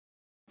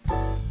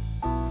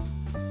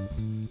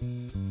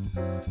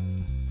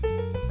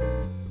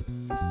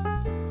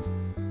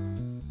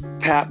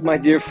Pat, my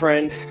dear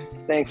friend,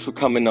 thanks for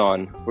coming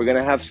on. We're going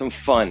to have some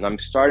fun. I'm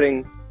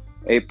starting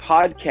a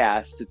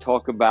podcast to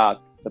talk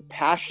about the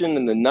passion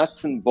and the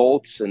nuts and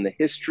bolts and the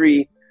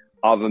history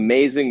of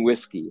amazing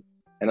whiskey.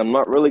 And I'm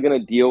not really going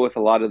to deal with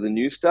a lot of the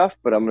new stuff,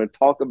 but I'm going to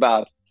talk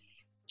about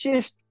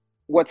just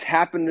what's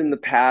happened in the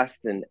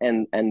past and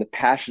the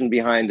passion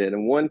behind it.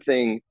 And one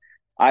thing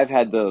I've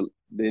had the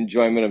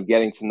enjoyment of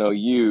getting to know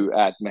you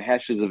at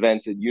Mahesh's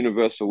events at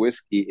Universal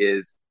Whiskey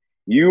is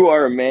you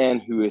are a man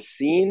who has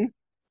seen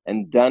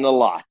and done a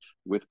lot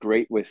with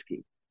great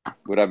whiskey.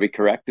 Would I be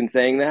correct in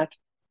saying that?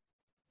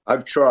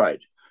 I've tried.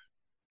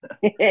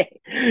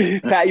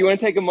 Pat, you want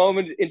to take a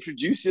moment to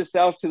introduce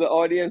yourself to the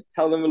audience?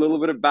 Tell them a little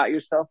bit about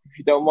yourself, if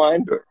you don't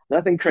mind. Sure.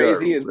 Nothing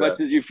crazy, Sure. as much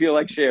as you feel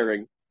like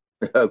sharing.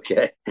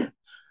 Okay.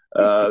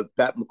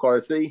 Pat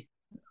McCarthy.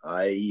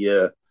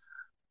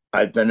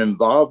 I've been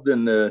involved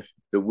in the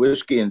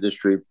whiskey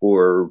industry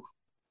for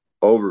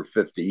over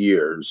 50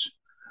 years.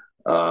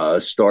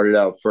 Started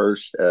out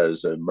first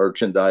as a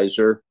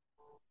merchandiser,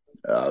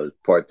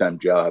 part-time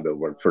job. I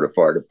worked for the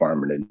fire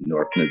department in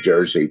Newark, New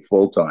Jersey,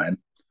 full-time.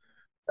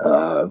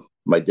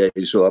 My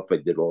days off, I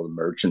did all the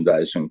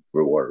merchandising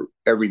for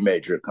every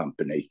major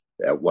company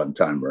at one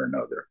time or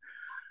another.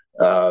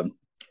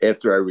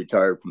 After I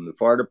retired from the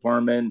fire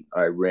department,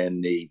 I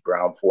ran the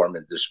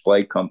Brown-Forman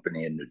Display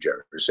Company in New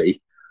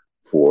Jersey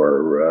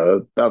for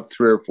about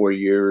 3 or 4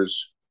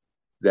 years.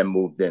 Then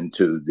moved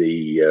into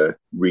the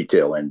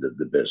retail end of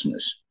the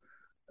business.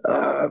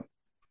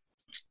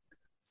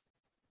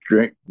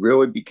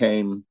 Really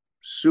became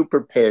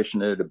super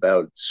passionate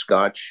about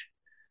Scotch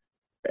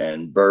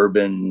and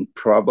bourbon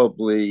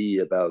probably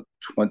about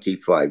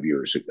 25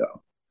 years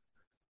ago.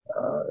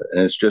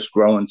 And it's just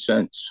growing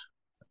since.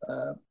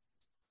 And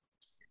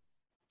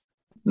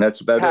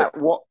that's about Pat,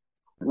 it.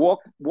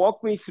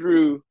 walk me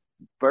through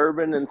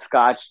bourbon and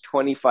Scotch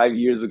 25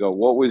 years ago.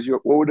 What would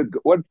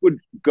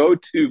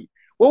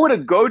a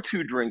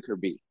go-to drinker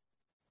be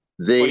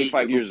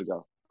 25 years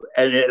ago?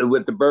 And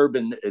with the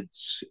bourbon,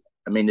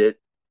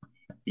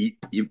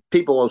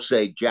 people will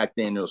say Jack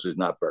Daniels is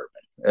not bourbon.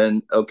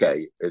 And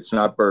okay, it's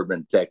not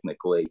bourbon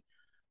technically.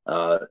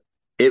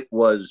 It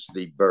was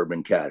the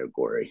bourbon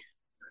category,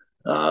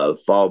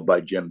 followed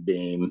by Jim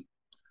Beam,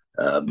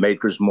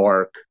 Maker's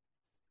Mark.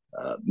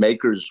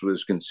 Maker's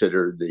was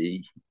considered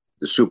the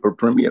super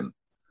premium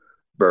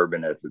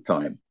bourbon at the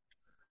time.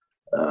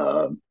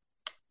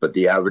 But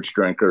the average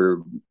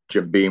drinker,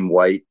 Jim Beam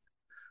White,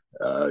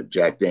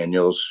 Jack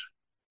Daniels,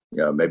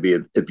 maybe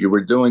if you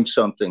were doing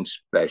something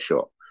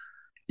special,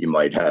 you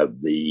might have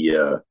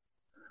the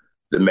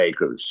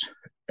Makers.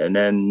 And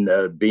then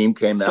Beam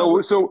came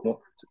out.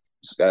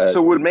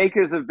 So would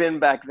Makers have been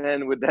back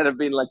then? Would that have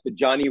been like the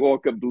Johnny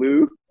Walker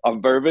Blue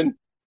of bourbon?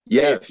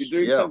 Yes. Hey, if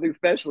you're doing something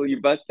special, you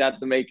bust out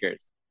the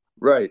Makers.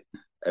 Right.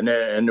 And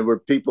there were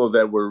people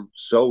that were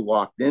so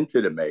locked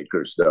into the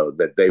Makers, though,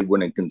 that they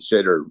wouldn't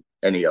consider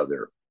any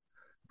other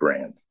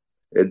brand.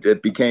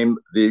 It became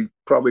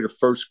probably the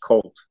first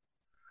cult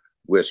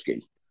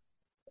whiskey.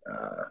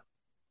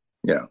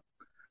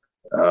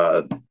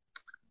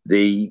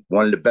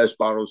 One of the best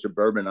bottles of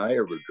bourbon I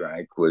ever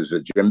drank was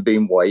a Jim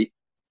Beam White.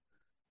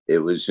 It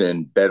was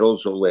in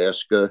Bettles,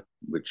 Alaska,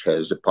 which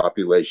has a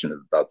population of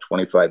about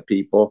 25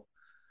 people.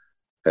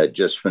 Had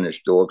just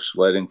finished dog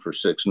sledding for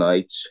 6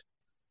 nights.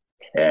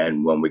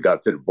 And when we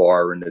got to the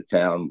bar in the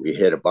town, we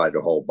had to buy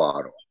the whole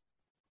bottle,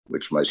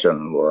 which my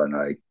son-in-law and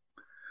I,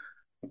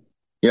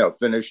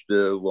 finished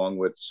along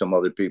with some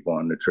other people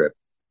on the trip.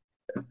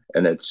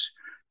 And it's,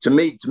 to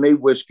me,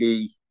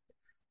 whiskey,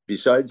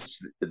 besides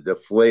the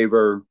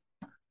flavor,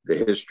 the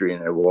history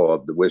and all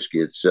of the whiskey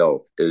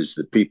itself, is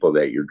the people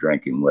that you're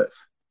drinking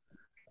with.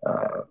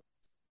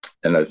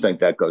 And I think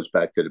that goes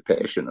back to the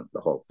passion of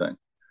the whole thing.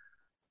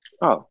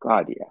 Oh,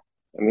 God, yeah.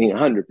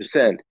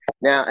 100%.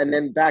 Now, and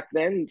then back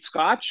then,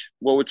 Scotch,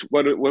 what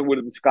would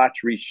have the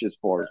Scotch reaches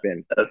for have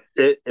been?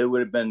 It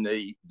would have been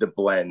the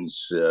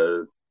blends,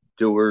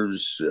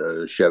 Dewar's,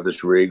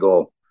 Chivas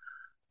Regal.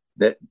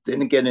 That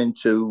didn't get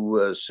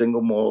into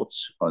single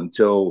malts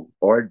until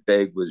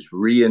Ardbeg was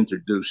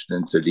reintroduced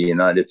into the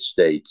United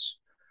States,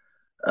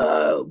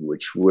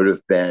 which would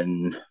have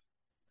been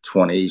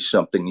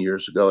 20-something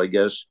years ago, I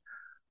guess.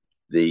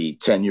 The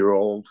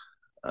 10-year-old,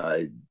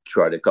 I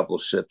tried a couple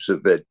of sips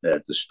of it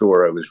at the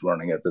store I was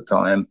running at the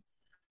time,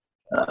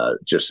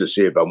 just to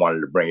see if I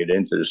wanted to bring it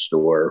into the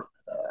store.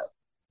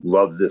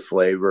 Loved the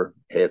flavor.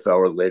 Half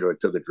hour later, I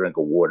took a drink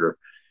of water,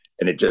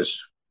 and it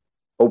just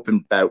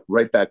opened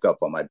right back up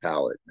on my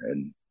palate,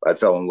 and I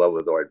fell in love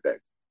with Ardbeg.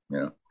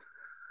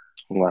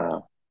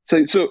 Wow.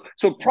 So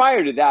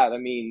prior to that,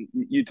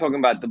 you're talking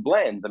about the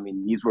blends.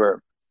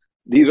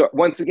 These are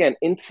once again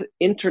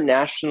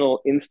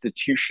international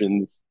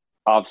institutions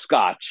of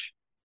Scotch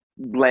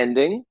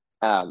blending.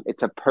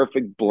 It's a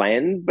perfect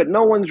blend, but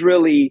no one's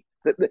really.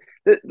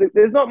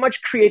 There's not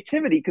much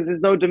creativity because there's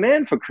no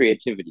demand for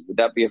creativity. Would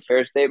that be a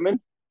fair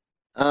statement?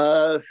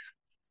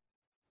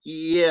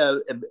 Yeah,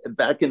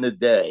 back in the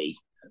day,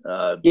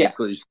 Yeah.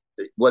 because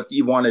what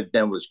you wanted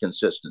then was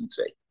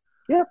consistency.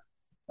 Yeah.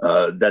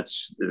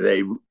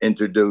 They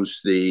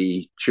introduced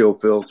the chill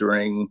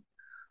filtering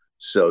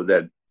so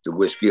that the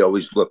whiskey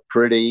always looked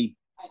pretty.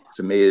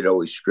 To me, it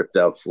always stripped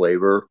out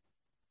flavor.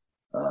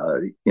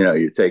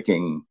 You're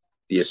taking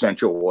the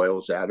essential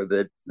oils out of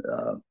it,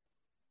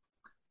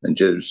 and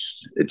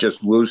it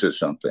just loses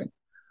something.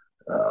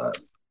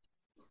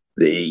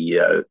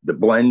 The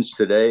blends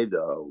today,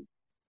 though,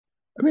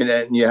 I mean,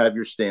 and you have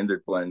your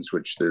standard blends,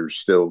 which they're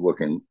still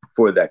looking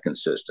for that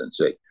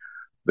consistency.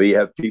 But you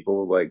have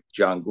people like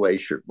John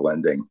Glacier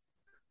blending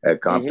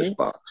at Compass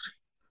Box.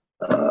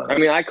 I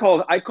mean, I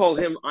call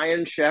him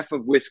Iron Chef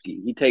of whiskey.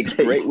 He takes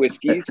great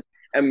whiskeys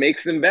and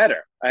makes them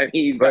better. I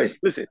mean,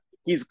 listen,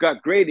 he's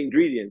got great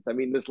ingredients. I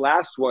mean, this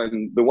last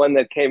one, the one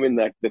that came in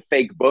the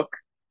fake book,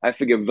 I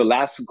forget,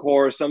 Velasco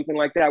or something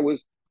like that,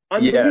 was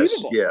unbelievable.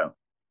 Yes, yeah.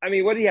 I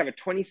mean, what do you have, a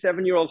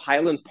 27-year-old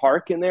Highland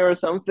Park in there or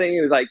something?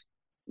 It was like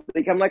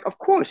I'm like, of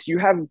course, you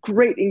have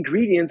great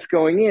ingredients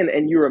going in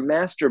and you're a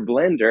master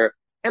blender.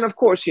 And of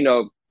course,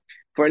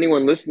 for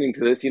anyone listening to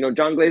this,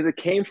 John Glazer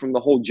came from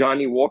the whole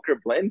Johnny Walker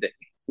blending.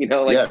 He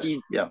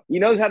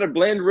knows how to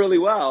blend really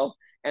well.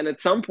 And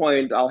at some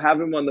point, I'll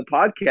have him on the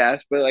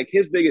podcast. But like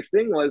his biggest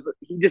thing was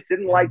he just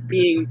didn't like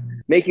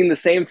making the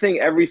same thing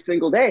every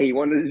single day. He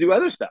wanted to do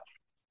other stuff.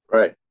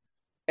 Right.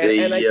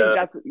 And I think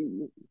that's.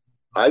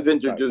 I've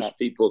introduced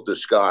people to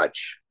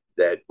Scotch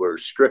that were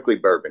strictly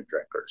bourbon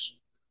drinkers,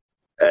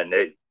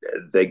 and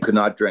they could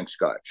not drink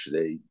Scotch.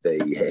 They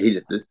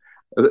hated it.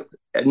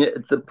 And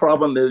the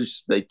problem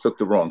is they took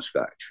the wrong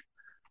Scotch.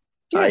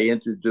 Yeah. I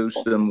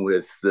introduced them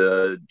with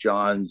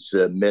John's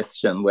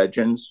Myths and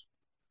Legends.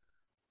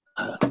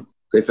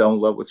 They fell in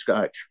love with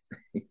Scotch.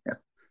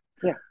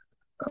 Yeah.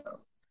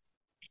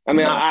 I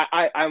mean,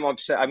 I'm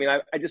upset. I mean,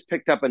 I just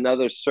picked up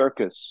another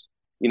Circus,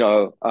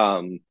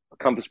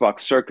 Compass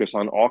Box Circus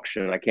on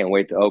auction. I can't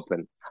wait to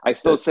open. I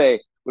still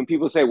say, when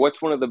people say,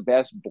 what's one of the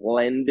best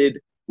blended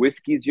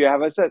whiskeys you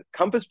have? I said,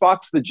 Compass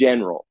Box the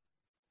General.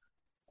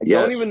 I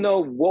don't even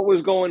know what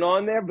was going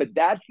on there, but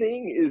that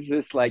thing is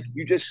just like,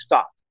 you just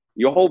stop.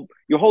 Your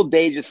whole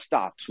day just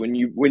stops when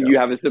you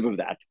have a sip of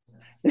that.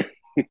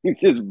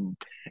 It's just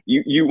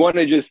you want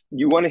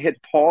to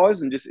hit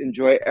pause and just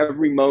enjoy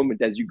every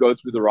moment as you go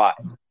through the ride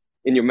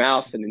in your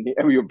mouth and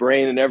in your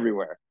brain and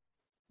everywhere.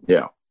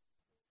 Yeah.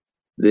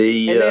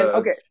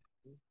 Okay.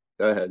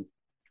 Go ahead.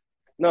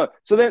 No.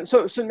 So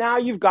now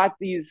you've got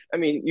these. I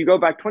mean, you go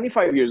back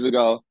 25 years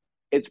ago.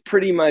 It's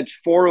pretty much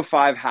 4 or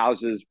 5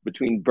 houses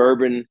between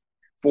bourbon,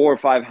 4 or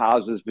 5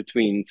 houses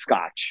between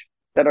Scotch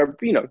that are,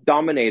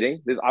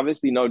 dominating. There's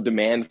obviously no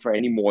demand for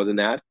any more than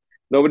that.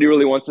 Nobody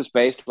really wants the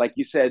space. Like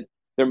you said,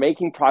 they're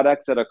making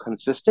products that are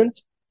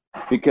consistent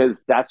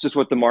because that's just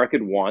what the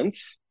market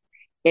wants.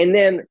 And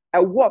then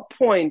at what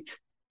point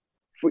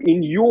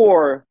in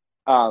your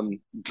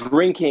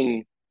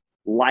drinking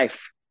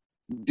life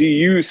do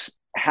you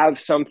have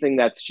something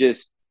that's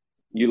just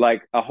you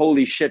like a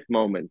holy shit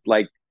moment?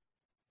 Like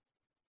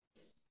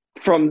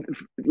from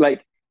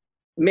like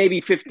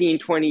maybe 15,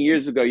 20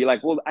 years ago, you're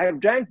like, well, I've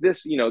drank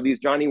this, these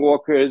Johnny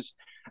Walkers,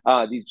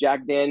 these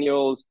Jack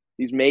Daniels,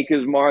 these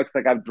Maker's Marks,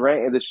 like I've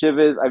drank the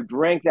Shivers, I've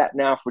drank that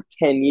now for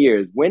 10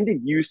 years. When did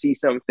you see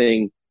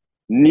something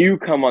new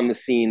come on the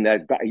scene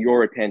that got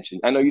your attention?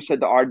 I know you said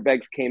the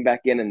Ardbegs came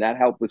back in and that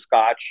helped with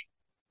Scotch.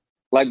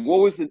 Like,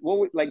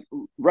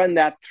 run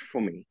that for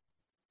me.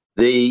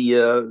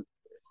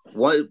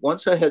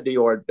 Once I had the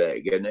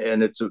Ardbeg,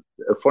 and it's a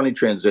funny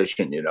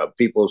transition,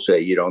 people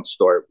say you don't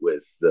start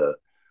with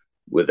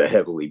a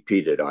heavily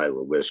peated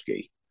Islay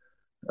whiskey.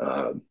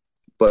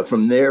 But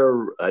from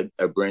there, I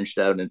branched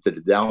out into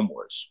the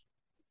Dalmores.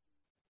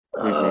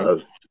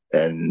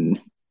 And,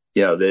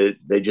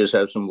 they just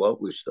have some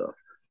lovely stuff.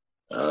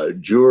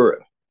 Jura,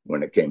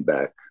 when it came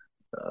back.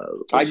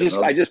 I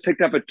just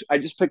picked up a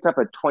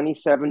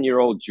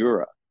 27-year-old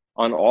Jura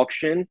on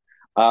auction,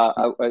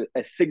 a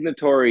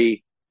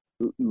signatory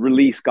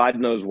release, God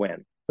knows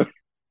when. I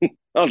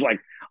was like,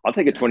 I'll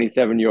take a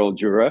 27-year-old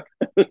Jura.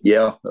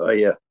 Yeah. Oh,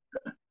 yeah.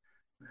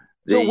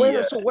 And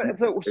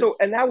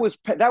that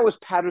was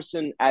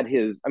Patterson at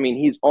his. I mean,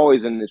 he's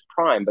always in his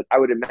prime, but I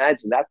would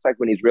imagine that's like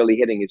when he's really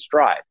hitting his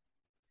stride.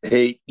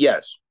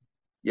 Yes,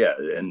 yeah,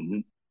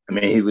 and I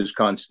mean, he was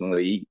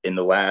constantly in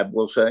the lab,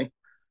 we'll say.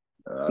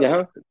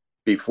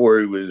 Before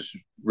he was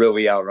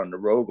really out on the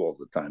road all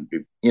the time.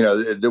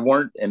 There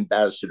weren't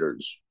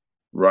ambassadors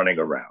running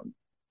around.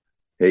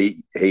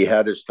 He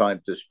had his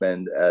time to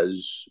spend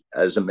as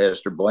a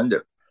master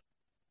blender.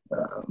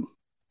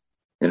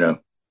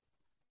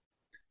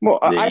 Well,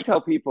 I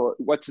tell people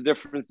what's the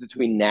difference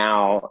between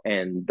now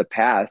and the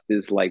past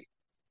is like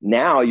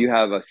now you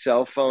have a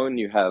cell phone,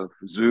 you have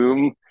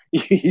Zoom,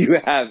 you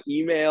have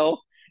email,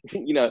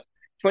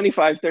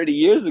 25, 30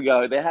 years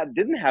ago, they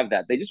didn't have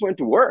that. They just went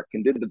to work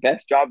and did the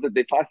best job that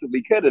they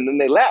possibly could. And then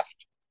they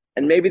left.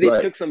 And maybe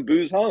they took some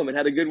booze home and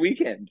had a good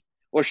weekend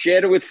or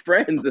shared it with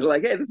friends. They're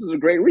like, hey, this was a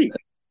great week.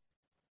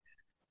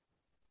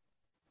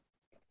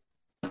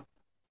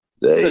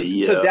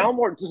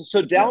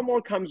 So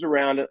Dalmore comes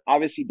around, and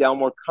obviously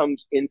Dalmore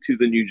comes into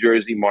the New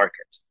Jersey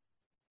market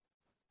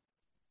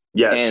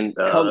yes, and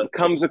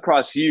comes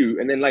across you,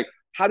 and then like,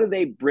 how do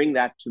they bring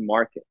that to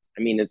market?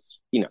 I mean, it's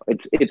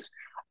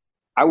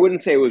I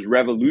wouldn't say it was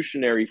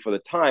revolutionary for the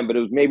time, but it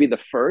was maybe the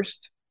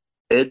first.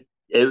 It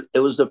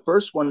was the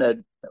first one that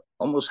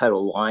almost had a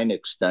line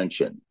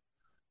extension.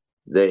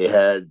 They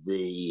had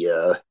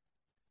the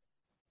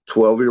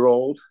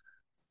 12-year-old.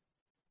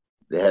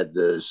 They had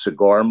the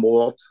cigar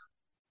malt,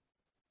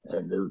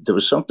 and there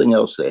was something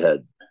else they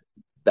had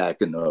back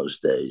in those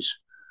days.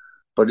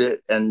 But I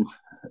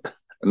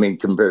mean,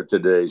 compared to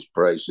today's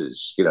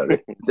prices,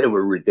 they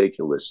were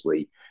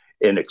ridiculously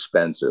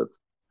inexpensive.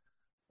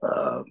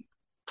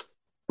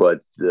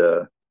 But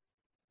then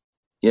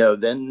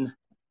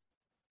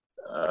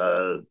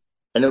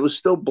and it was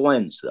still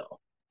blends though.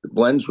 The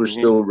blends were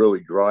still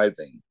really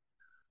driving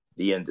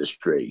the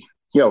industry,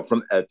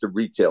 from at the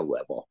retail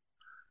level.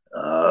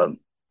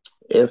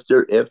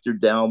 After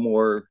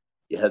Dalmore,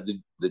 you had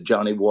the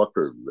Johnny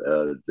Walker,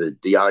 the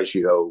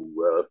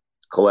Diageo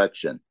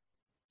collection.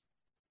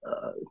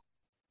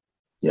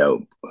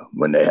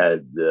 When they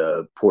had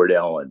Port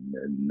Ellen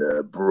and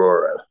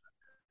Brora,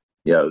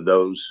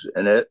 those,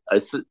 and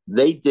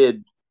they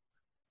did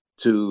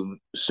to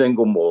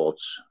single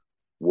malts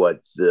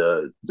what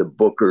the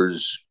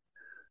Booker's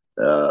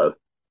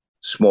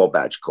small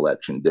batch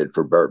collection did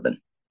for bourbon.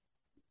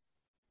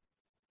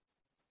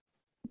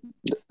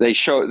 They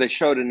showed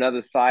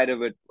another side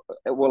of it.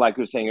 Well, like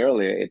we were saying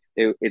earlier,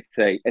 it's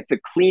a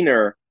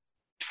cleaner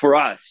for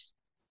us.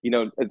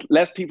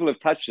 Less people have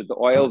touched it. The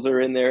oils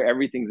are in there.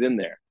 Everything's in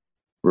there.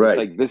 Right. It's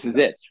like, this is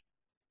it.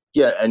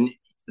 Yeah, and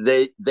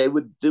they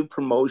would do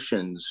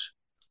promotions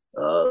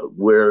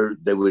where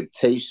they would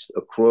taste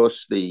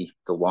across the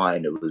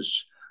line.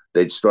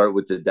 They'd start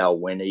with the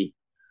Dalwhinnie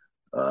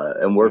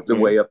and work their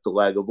way up to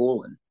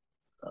Lagavulin,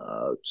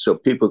 so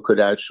people could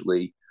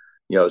actually,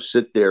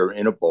 sit there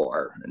in a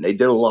bar, and they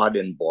did a lot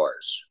in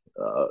bars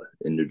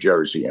in New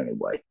Jersey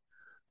anyway.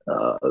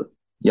 The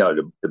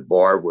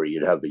bar where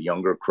you'd have a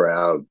younger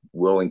crowd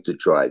willing to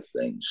try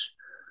things.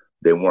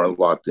 They weren't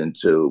locked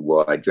into,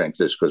 well, I drank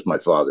this because my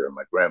father and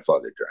my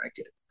grandfather drank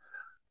it.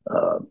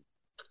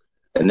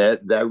 And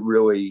that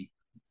really,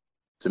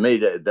 to me,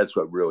 that's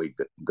what really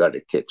got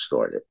it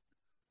kick-started.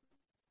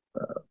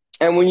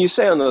 And when you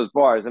say on those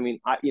bars, I mean,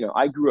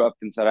 I grew up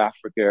in South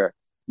Africa.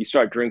 You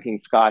start drinking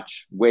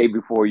scotch way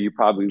before you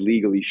probably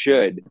legally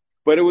should,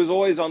 but it was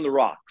always on the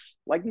rocks.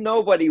 Like,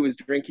 nobody was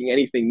drinking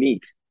anything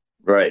neat.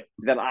 Right.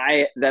 That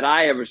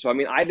I ever saw. I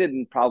mean, I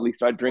didn't probably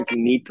start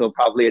drinking neat till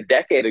probably a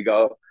decade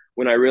ago,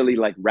 when I really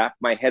like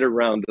wrapped my head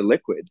around the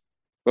liquid.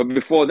 But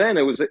before then,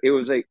 it was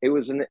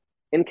an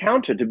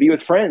encounter to be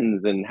with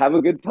friends and have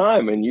a good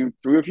time, and you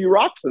threw a few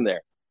rocks in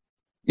there.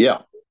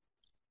 Yeah.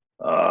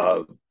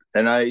 And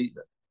I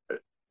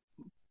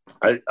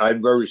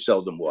very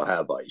seldom will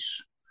have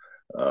ice.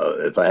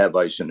 If I have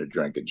ice in a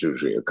drink, it's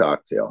usually a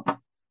cocktail,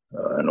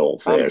 an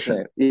old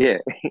fashioned. Yeah.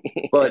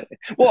 But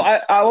well,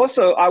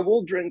 I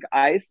will drink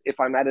ice if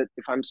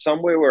I'm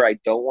somewhere where I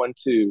don't want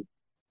to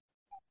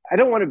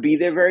be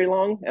there very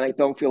long, and I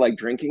don't feel like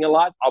drinking a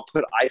lot. I'll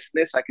put ice in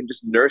this. I can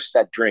just nurse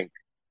that drink,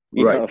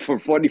 for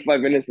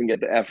 45 minutes and get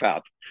the F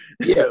out.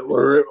 Yeah,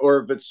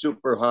 or if it's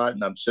super hot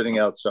and I'm sitting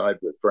outside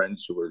with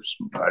friends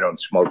I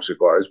don't smoke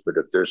cigars, but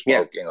if they're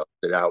smoking, I'll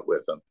sit out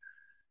with them.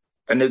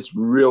 And it's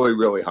really,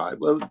 really hot.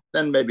 Well,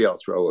 then maybe I'll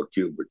throw a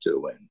cube or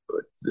two in.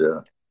 But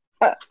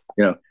I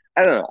don't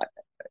know.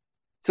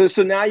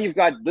 So now you've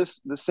got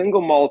the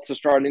single malts are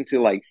starting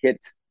to like hit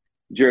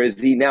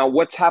Jersey. Now,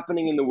 what's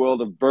happening in the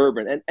world of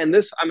bourbon? And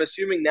this, I'm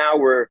assuming now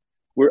we're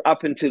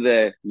up into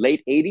the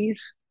late 80s.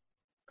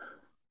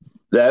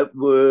 That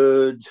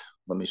would,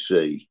 let me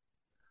see.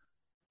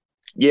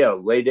 Yeah,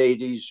 late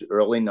 80s,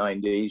 early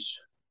 90s.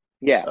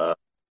 Yeah.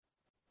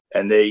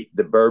 And the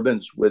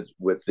bourbons with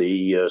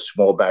the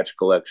small batch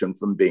collection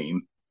from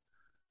Beam,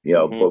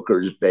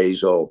 Booker's,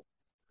 Basil.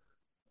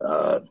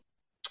 I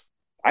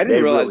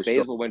didn't realize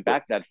Basil went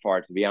back that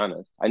far, to be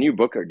honest. I knew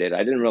Booker did.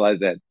 I didn't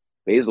realize that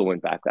Basil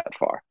went back that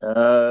far.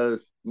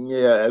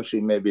 Yeah,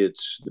 actually, maybe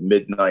it's the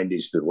mid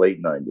 90s to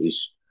late 90s.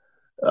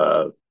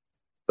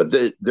 But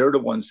they're the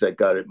ones that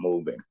got it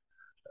moving.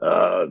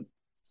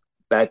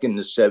 Back in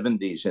the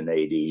 70s and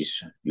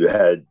 80s, you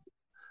had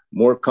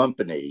more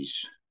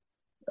companies,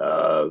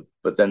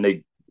 but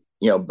then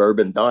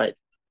bourbon died.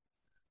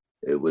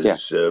 It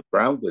was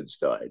brown goods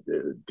died.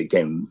 It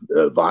became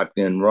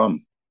vodka and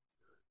rum.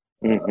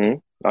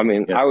 I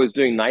mean, I was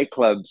doing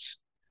nightclubs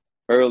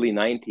early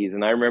 90s,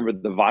 and I remember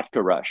the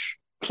vodka rush.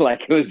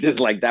 Like, it was just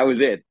like, that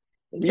was it.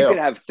 And you could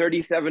have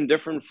 37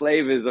 different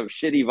flavors of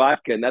shitty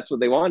vodka, and that's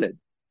what they wanted.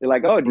 They're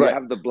like, oh, do you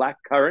have the black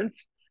currant?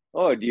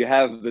 Oh, do you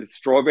have the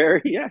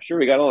strawberry? Yeah, sure,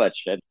 we got all that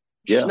shit.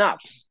 Yeah.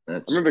 Schnapps.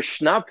 I remember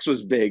schnapps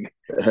was big.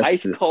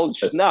 Ice cold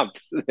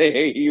schnapps.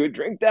 You would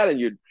drink that,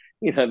 and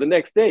the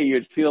next day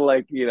you'd feel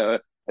like, a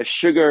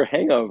sugar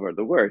hangover,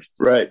 the worst.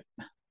 Right.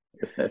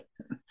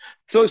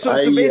 So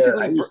basically,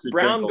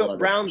 brown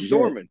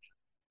dormant.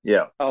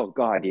 Yeah. Oh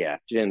God, yeah,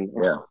 gin.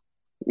 Yeah.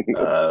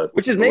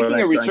 Which is when making I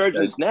a drank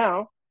resurgence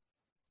now.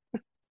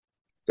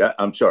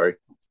 I'm sorry.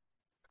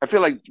 I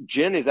feel like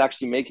gin is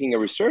actually making a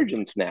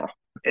resurgence now.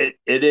 It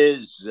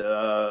is.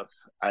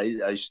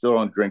 I still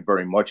don't drink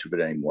very much of it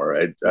anymore.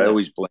 I No.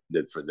 always blamed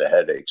it for the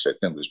headaches. I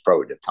think it was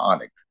probably the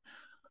tonic.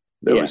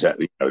 There Yeah. was that,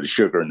 the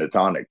sugar in the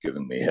tonic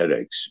giving me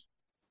headaches.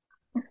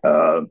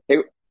 Uh,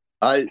 It,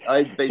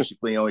 I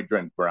basically only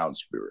drink brown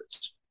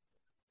spirits.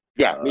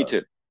 yeah, me Uh,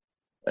 too.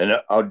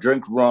 and I'll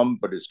drink rum,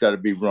 but it's got to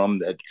be rum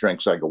that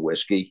drinks like a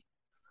whiskey.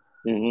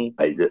 Hmm.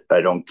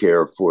 I don't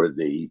care for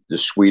the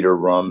sweeter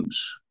rums.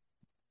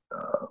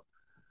 Uh,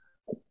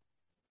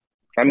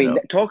 I you mean,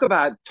 know, talk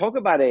about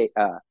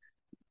the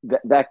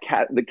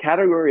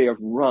category of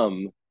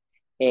rum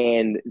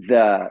and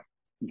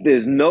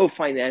there's no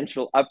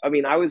financial. I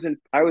mean, I was in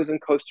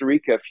Costa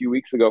Rica a few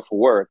weeks ago for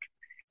work,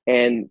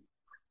 and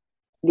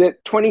the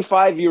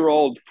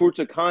 25-year-old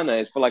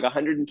Furtacana is for like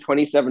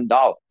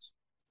 $127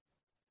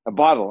 a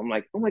bottle. I'm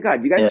like, oh my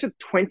God, you guys yeah, took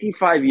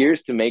 25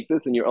 years to make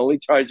this and you're only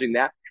charging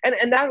that.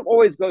 And that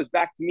always goes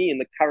back to me in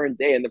the current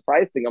day and the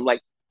pricing. I'm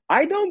like,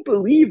 I don't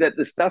believe that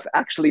the stuff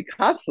actually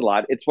costs a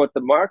lot. It's what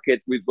the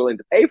market was willing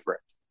to pay for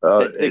it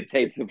that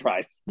dictates the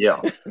price.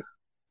 yeah.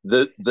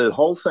 The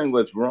whole thing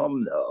with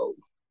rum, though,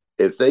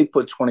 if they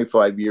put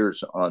 25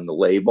 years on the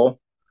label,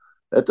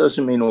 that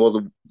doesn't mean all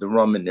the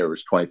rum in there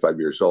is 25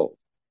 years old.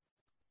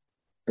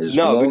 As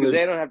No, long because they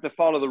as don't have to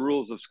follow the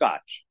rules of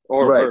Scotch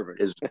or right, bourbon.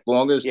 as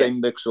long as Yeah, they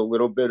mix a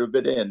little bit of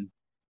it in,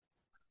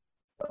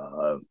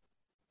 uh,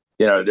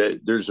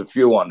 there's a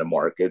few on the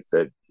market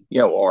that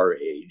are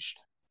aged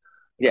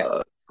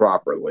yeah.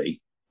 properly,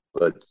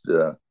 but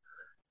you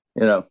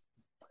know,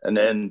 and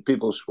then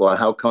people say, well,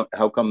 how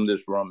come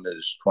this rum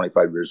is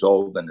 25 years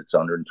old and it's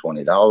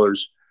 $120,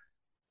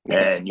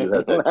 and you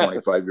have that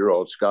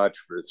 25-year-old Scotch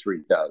for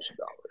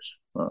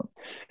 $3,000?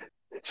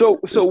 So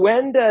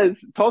when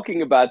does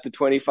talking about the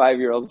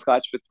 25-year-old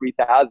Scotch for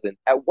 3,000?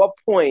 At what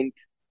point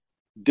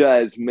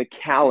does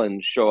Macallan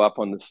show up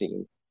on the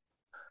scene?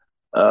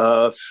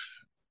 Uh,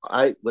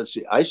 let's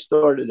see. I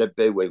started at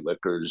Bayway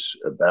Liquors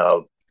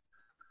about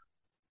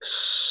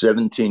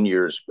 17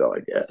 years ago, I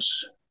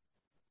guess.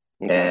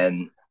 Okay.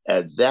 And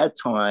at that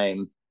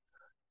time,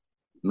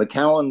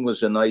 Macallan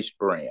was a nice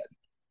brand.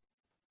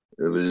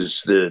 It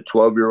was the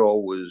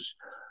 12-year-old was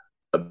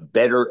a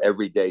better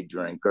everyday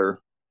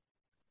drinker.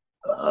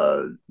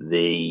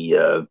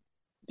 The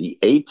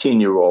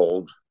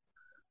 18-year-old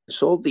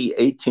sold the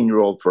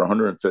 18-year-old for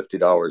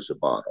 $150 a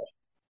bottle.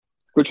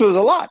 Which was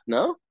a lot,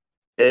 no?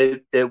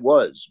 It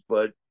was,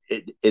 but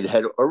it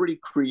had already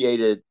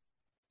created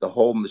the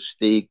whole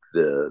mystique,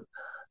 the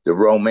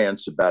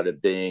romance about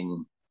it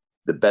being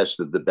the best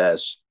of the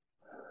best.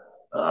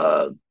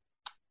 Uh,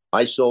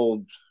 I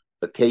sold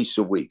a case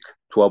a week,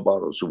 12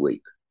 bottles a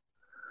week.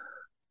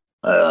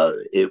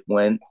 It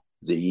went,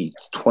 the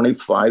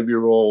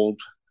 25-year-old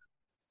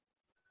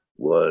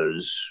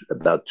was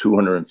about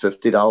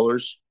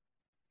 $250,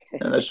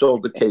 and I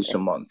sold a case a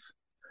month.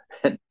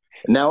 And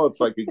now, if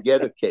I could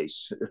get a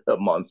case a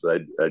month,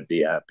 I'd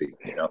be happy.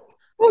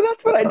 Well,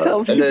 that's what I tell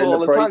And people then all the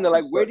the price, time. They're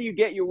like, "Where do you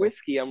get your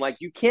whiskey?" I'm like,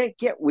 "You can't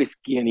get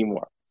whiskey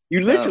anymore.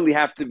 You no, literally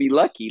have to be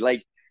lucky."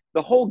 Like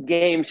the whole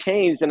game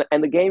changed,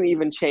 and the game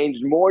even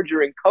changed more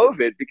during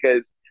COVID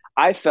because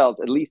I felt,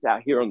 at least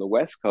out here on the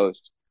West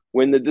Coast,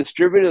 when the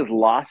distributors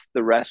lost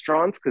the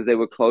restaurants because they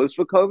were closed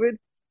for COVID,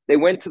 they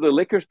went to the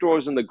liquor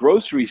stores and the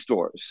grocery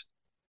stores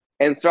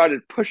and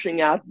started pushing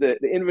out the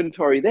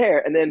inventory there.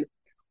 And then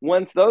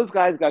once those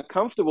guys got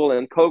comfortable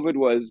and COVID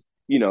was,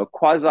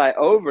 quasi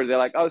over, they're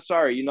like, oh,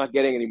 sorry, you're not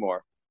getting any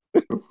more.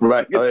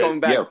 right? It's going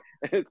back. Yeah,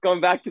 It's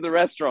going back to the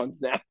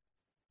restaurants now.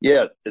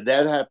 yeah.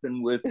 That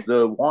happened with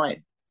the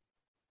wine.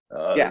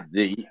 Yeah.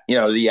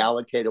 The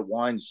allocated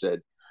wine said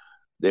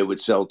they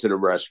would sell to the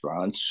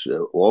restaurants.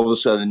 All of a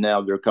sudden,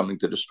 now they're coming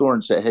to the store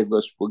and say, "Hey,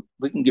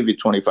 we can give you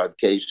 25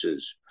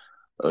 cases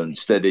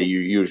instead of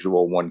your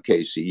usual one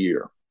case a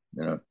year."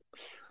 You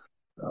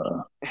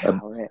know,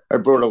 I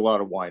brought a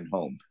lot of wine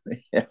home.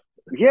 Yeah.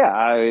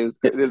 Yeah, and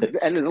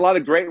there's a lot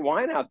of great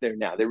wine out there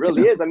now. There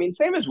really is. I mean,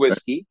 same as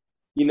whiskey.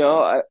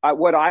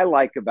 What I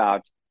like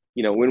about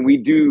when we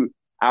do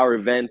our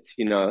event,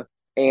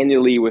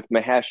 annually with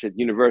Mahesh at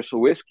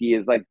Universal Whiskey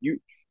is like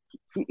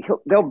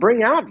they'll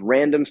bring out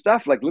random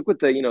stuff. Like look what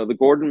the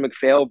Gordon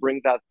MacPhail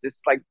brings out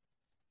this like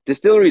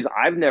distilleries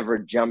I've never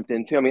jumped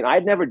into. I mean,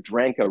 I'd never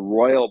drank a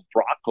Royal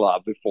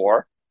Brocklaw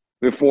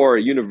before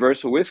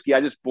Universal Whiskey.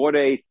 I bought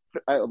a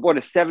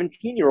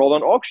 17-year-old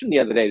on auction the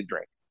other day to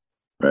drink.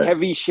 Right.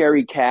 Heavy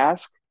sherry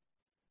cask.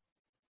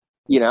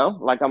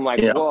 Like I'm like,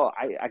 Yeah. well,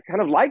 I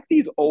kind of like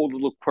these old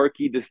little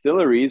quirky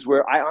distilleries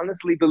where I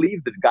honestly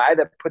believe the guy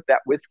that put that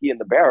whiskey in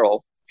the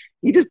barrel,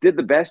 he just did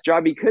the best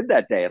job he could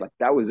that day. Like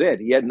that was it.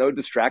 He had no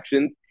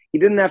distractions. He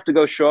didn't have to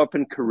go show up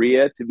in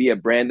Korea to be a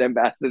brand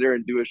ambassador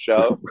and do a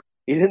show.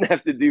 He didn't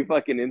have to do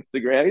fucking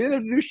Instagram. He didn't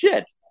have to do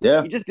shit.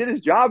 Yeah. He just did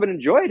his job and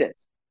enjoyed it.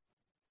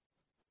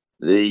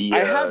 The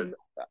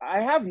I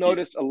have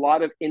noticed a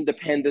lot of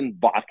independent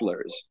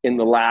bottlers in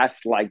the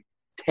last like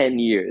 10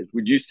 years.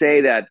 Would you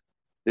say that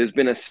There's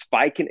been a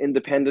spike in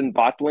independent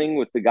bottling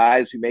with the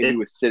guys who maybe It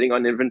were sitting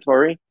on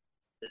inventory.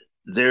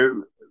 there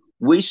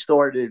we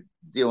started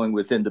dealing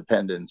with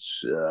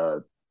independents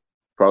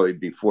probably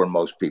before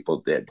most people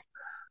did.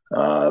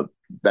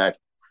 Back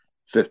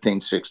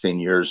 15, 16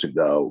 years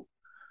ago,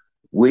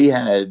 we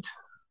had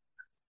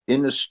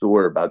in the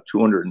store about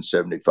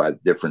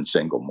 275 different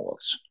single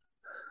malts.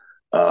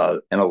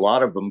 And a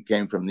lot of them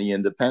came from the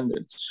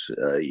independents.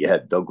 You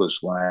had Douglas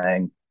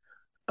Lang,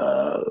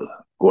 uh,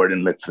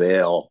 Gordon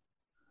MacPhail,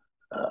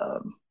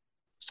 um,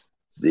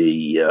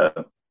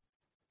 the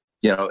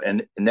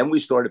and then we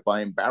started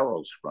buying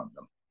barrels from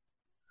them.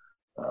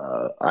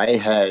 I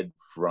had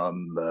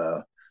from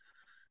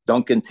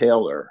Duncan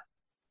Taylor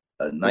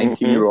a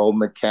 19-year old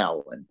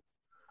Macallan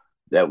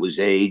that was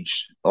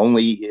aged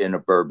only in a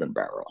bourbon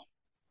barrel,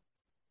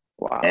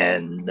 Wow.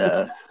 and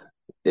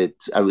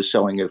I was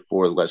selling it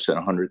for less than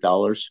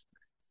 $100.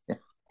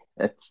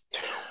 That's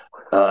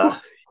uh,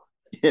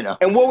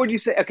 And what would you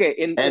say? Okay,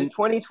 in and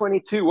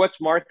 2022, what's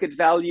market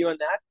value on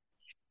that?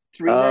 uh,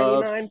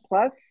 399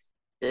 plus?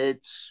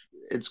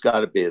 it's got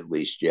to be at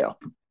least yeah.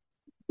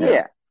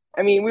 Yeah.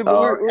 I mean,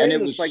 we're And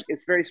in it this like was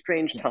it's very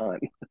strange time.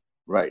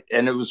 right,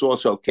 and it was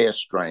also cast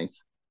strength.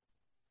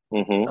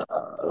 Mm-hmm.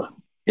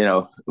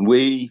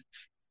 We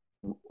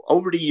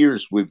over the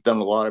years we've done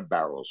a lot of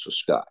barrels of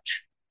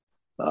Scotch.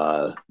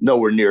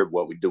 Nowhere near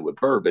what we do with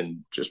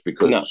bourbon, just No.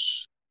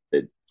 because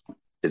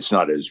it's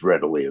not as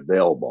readily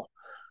available.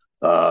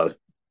 The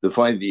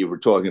funny that you were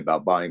talking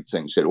about buying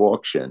things at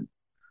auction,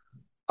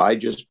 I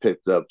just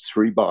picked up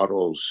 3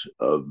 bottles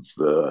of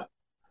the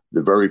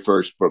very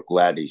first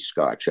Bruichladdich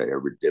Scotch I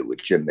ever did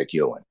with Jim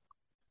McEwen,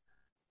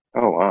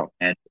 Oh wow.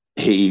 and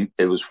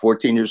it was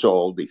 14 years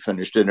old. He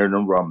finished it in a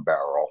rum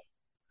barrel,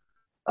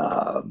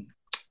 um,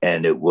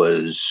 and it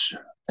was.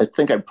 I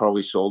think I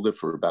probably sold it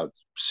for about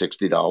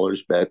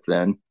 $60 back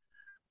then.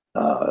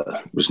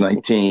 It was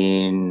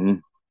 19.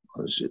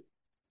 Was it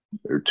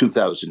or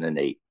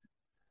 2008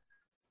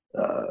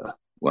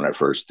 when I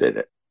first did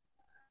it,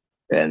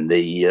 and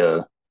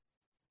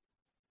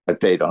I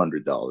paid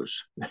 $100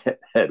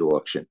 at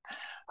auction.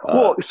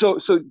 Well, so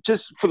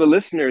just for the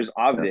listeners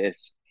of Yeah.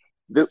 this,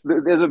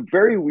 there's a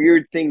very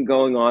weird thing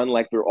going on.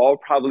 Like we're all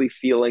probably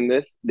feeling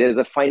this. There's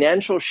a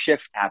financial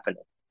shift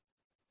happening,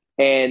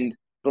 and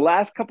the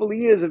last couple of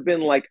years have been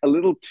like a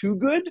little too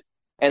good,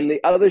 and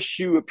the other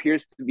shoe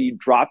appears to be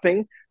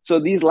dropping. So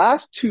these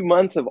last 2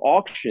 months of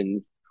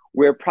auctions,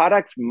 where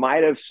products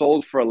might have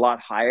sold for a lot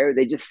higher,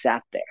 they just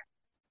sat there.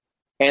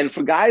 And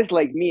for guys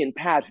like me and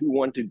Pat who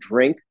want to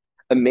drink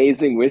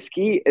amazing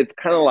whiskey, it's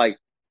kind of like,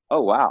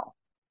 oh wow,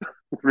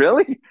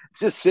 really? It's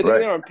just sitting Right.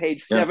 there on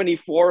page Yeah.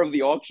 74 of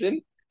the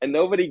auction, and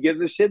nobody gives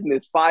a shit, and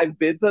there's 5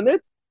 bids on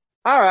it.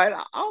 All right,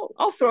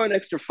 I'll throw an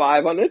extra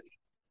five on it.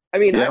 I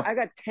mean, Yeah. I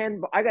got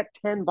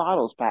 10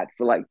 bottles, Pat,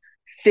 for like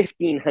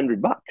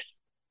 $1,500.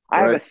 I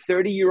have a Right.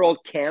 30-year-old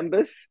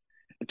Canvas,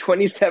 a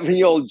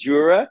 27-year-old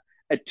Jura,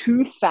 a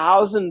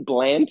 2000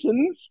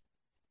 Blanton's,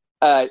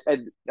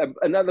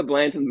 another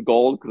Blanton's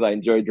Gold because I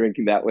enjoy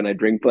drinking that when I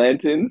drink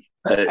Blanton's.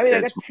 I mean, I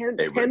got That's my 10,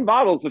 favorite. 10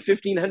 bottles for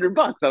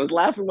 $1,500. I was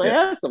laughing my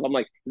Yeah. ass off. I'm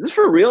like, is this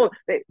for real?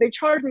 They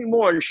charge me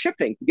more on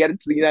shipping to get it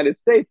to the United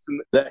States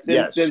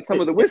Yes. than some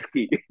of the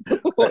whiskey.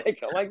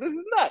 like this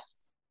is nuts.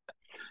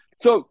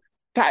 So,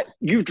 Pat,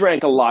 you've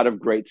drank a lot of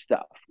great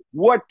stuff.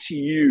 What to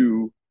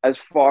you, as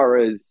far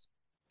as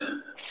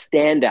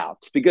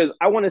standouts? Because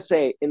I want to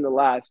say in the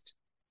last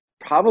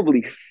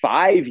probably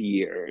 5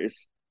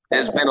 years,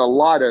 there's been a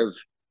lot of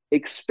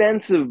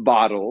expensive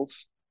bottles,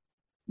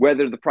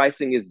 whether the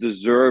pricing is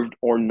deserved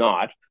or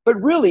not, but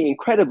really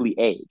incredibly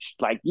aged.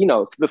 Like,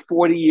 the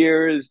 40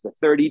 years, the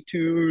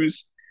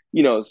 32s,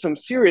 some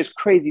serious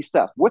crazy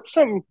stuff. What's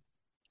some,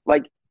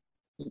 like,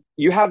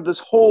 you have this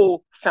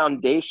whole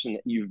foundation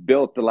that you've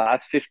built the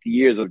last 50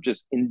 years of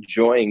just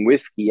enjoying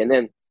whiskey. And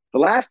then the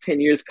last 10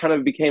 years kind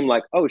of became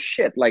like, oh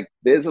shit, like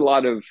there's a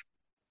lot of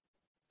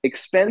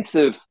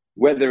expensive,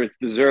 whether it's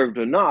deserved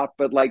or not,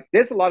 but like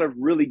there's a lot of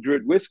really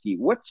good whiskey.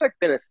 What's like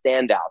been a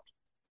standout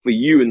for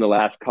you in the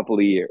last couple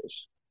of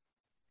years?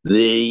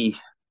 The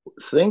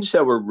things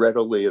that were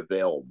readily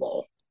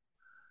available,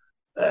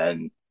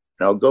 and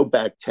I'll go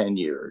back 10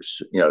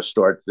 years,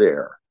 start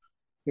there.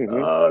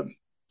 Mm-hmm.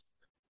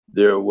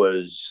 There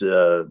was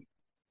the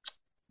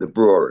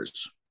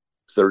brewers,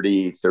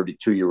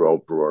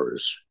 32-year-old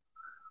brewers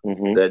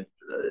Mm-hmm. that,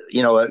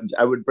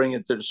 I would bring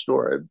it to the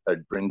store.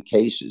 I'd bring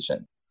cases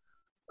in.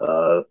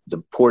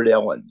 The Port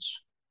Ellens.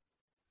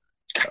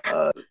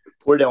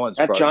 Port Ellens.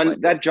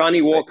 That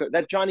Johnny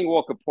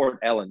Walker Port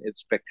Ellen is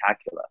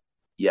spectacular.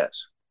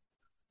 Yes.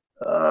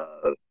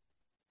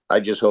 I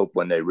just hope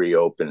when they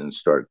reopen and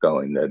start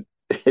going that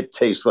it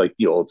tastes like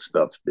the old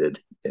stuff did.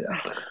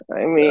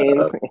 I mean,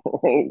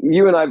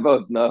 you and I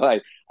both know. I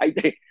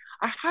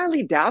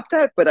highly doubt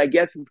that, but I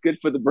guess it's good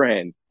for the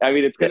brand. I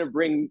mean, it's going to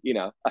bring.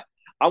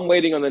 I'm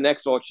waiting on the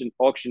next auction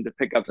to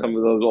pick up some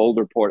of those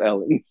older Port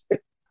Ellens.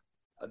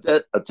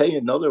 I'll tell you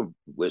another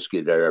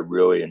whiskey that I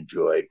really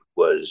enjoyed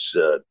was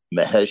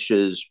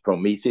Mahesh's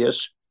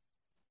Prometheus.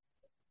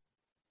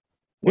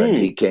 when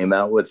he came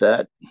out with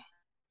that.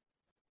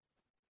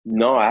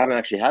 No, I haven't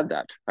actually had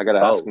that. I got to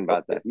ask him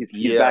about that. He's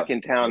yeah, back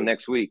in town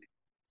next week.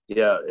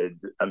 yeah.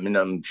 I mean,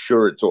 I'm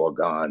sure it's all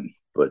gone,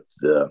 but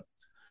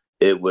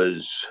it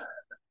was.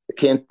 I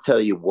can't tell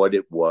you what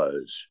it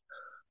was,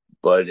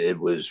 but it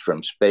was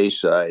from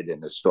Speyside,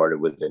 and it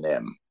started with an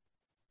M.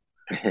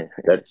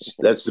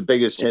 That's the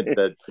biggest hint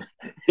that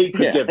he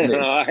could give me.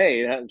 No,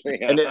 hey, and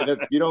if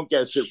you don't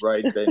guess it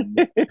right, then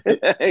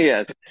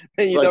yes,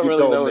 then you like don't you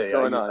really told know me, what's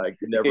going on. I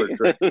could never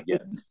drink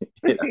again.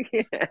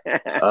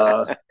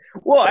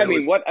 Well, I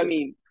mean, what I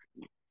mean,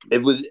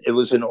 it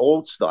was an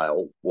old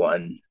style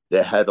one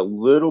that had a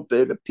little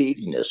bit of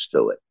peatiness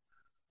to it,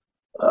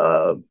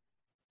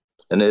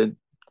 and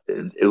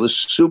it was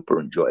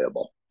super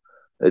enjoyable.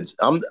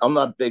 I'm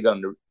not big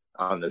on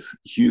the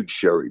huge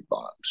sherry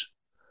bombs.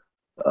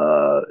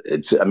 I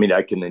mean,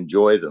 I can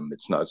enjoy them.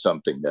 It's not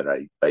something that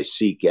I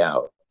seek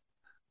out.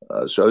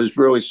 So I was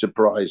really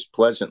surprised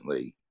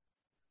pleasantly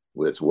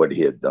with what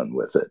he had done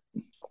with it.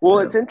 well,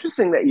 it's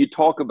interesting that you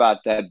talk about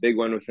that big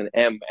one with an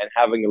M and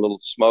having a little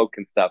smoke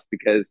and stuff,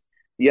 because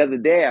the other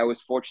day I was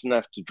fortunate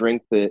enough to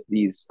drink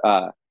these,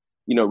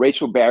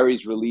 Rachel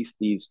Berry's released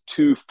these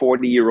two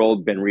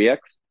 40-year-old Benriachs.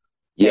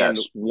 And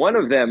Yes. one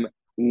of them,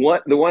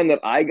 the one that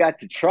I got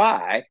to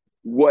try,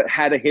 what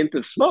had a hint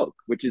of smoke,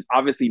 which is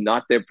obviously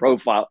not their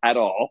profile at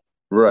all,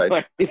 Right.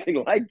 or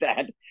anything like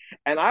that.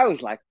 And I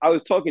was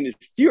talking to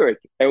Stuart,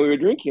 and we were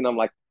drinking. And I'm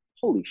like,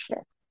 holy shit!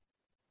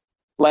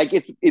 Like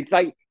it's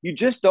like you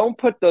just don't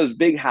put those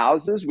big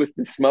houses with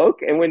the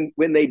smoke, and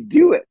when they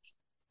do it,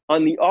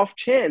 on the off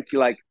chance, you're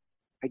like,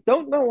 I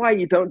don't know why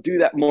you don't do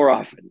that more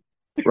often.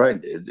 Right.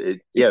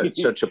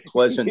 It's such a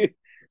pleasant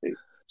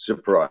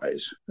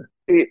surprise.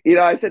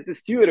 I said to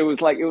Stuart, it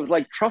was like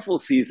truffle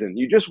season.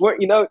 You just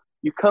weren't,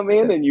 you come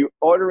in and you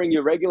ordering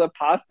your regular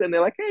pasta, and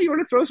they're like, "Hey, you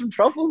want to throw some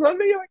truffles on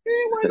me?" You're like,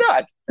 "Hey, why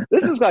not?"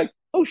 This is like,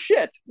 "Oh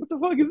shit, what the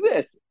fuck is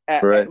this?"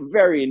 Right.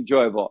 Very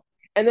enjoyable.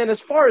 And then as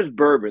far as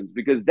bourbons,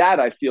 because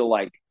that I feel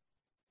like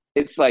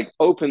it's like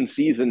open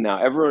season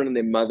now. Everyone and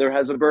their mother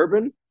has a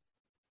bourbon.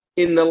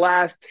 In the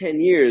last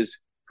 10 years,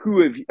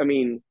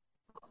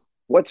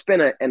 what's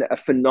been a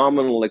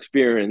phenomenal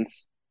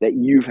experience that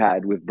you've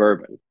had with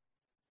bourbon?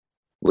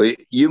 Well,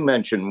 you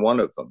mentioned one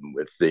of them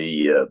with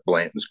the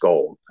Blanton's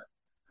Gold.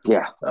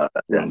 Yeah,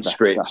 and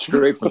straight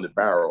from the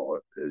barrel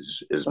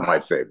is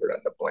my favorite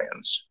on the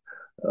Blanton's.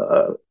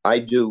 I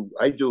do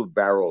a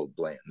barrel of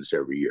Blanton's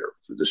every year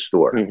for the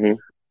store. Mm-hmm.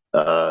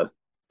 I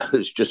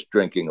was just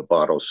drinking a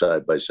bottle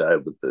side by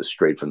side with the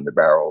straight from the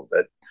barrel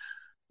that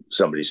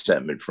somebody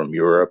sent me from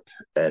Europe,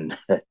 and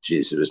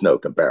geez, there was no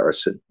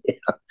comparison.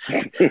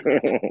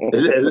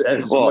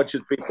 As much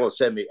as people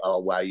send me, "Oh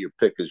wow, your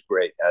pick is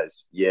great,"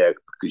 because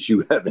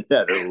you haven't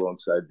had it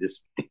alongside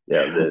this.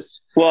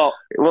 This. Well,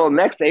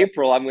 next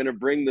April I'm going to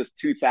bring this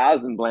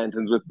 2000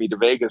 Blantons with me to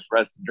Vegas for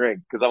us to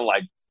drink, because I'm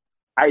like,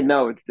 I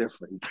know it's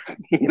different.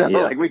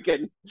 Like we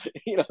can,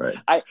 right.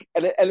 And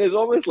it's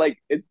almost like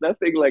it's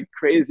nothing like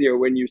crazier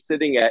when you're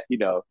sitting at,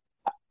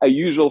 a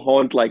usual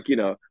haunt, like,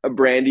 a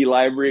brandy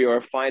library or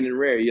a fine and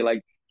rare. You're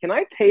like, can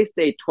I taste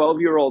a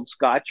 12-year-old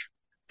scotch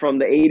from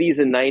the 80s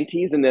and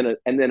 90s, and then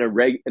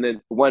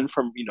one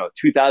from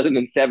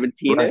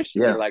 2017ish? Right.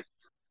 Yeah. You're like,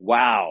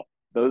 wow,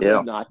 those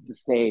are not the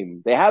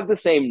same. They have the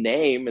same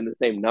name and the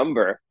same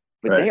number,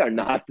 but they are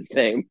not the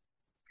same.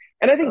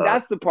 And I think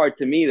that's the part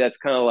to me that's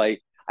kind of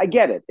like, I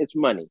get it. It's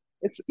money.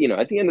 It's,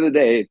 at the end of the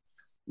day,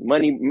 it's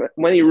money.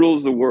 Money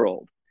rules the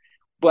world.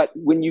 But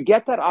when you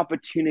get that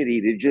opportunity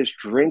to just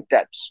drink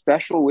that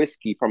special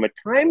whiskey from a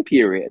time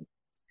period,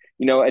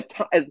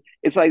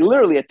 it's like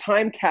literally a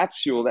time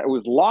capsule that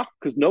was locked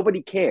because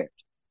nobody cared.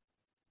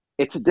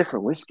 It's a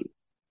different whiskey.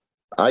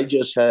 I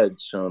just had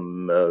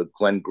some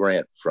Glen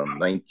Grant from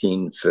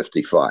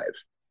 1955.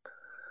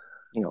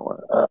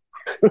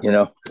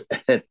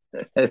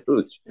 It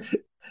was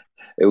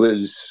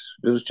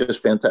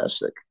just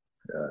fantastic.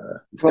 The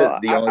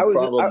only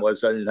problem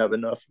was I didn't have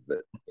enough of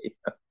it.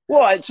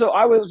 Well, so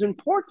I was in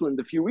Portland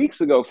a few weeks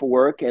ago for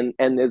work, and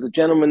there's a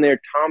gentleman there,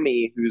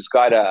 Tommy, who's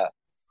got I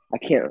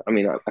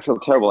feel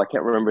terrible. I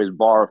can't remember his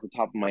bar off the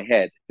top of my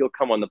head. He'll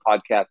come on the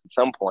podcast at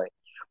some point.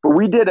 But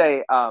we did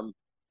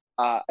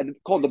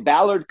called the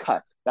Ballard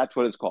Cut. That's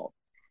what it's called.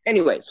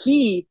 Anyway,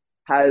 he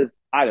has,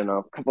 I don't know,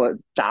 a couple of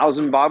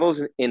 1,000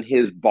 bottles in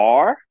his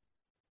bar.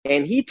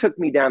 And he took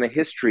me down a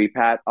history,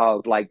 Pat,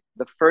 of like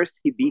the first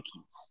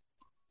Hibikis.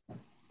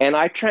 And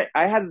I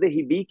had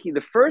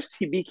the first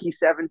Hibiki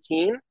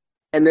 17,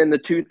 and then the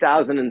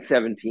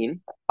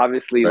 2017,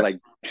 obviously like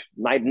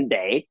night and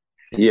day.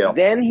 Yeah.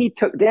 Then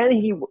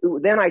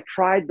I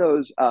tried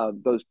those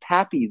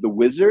Pappy, the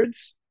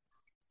Wizards.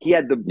 He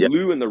had the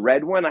blue and the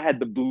red one. I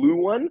had the blue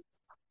one.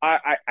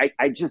 I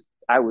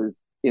was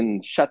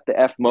in shut the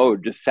F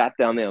mode, just sat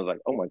down there. I was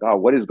like, oh my God,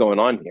 what is going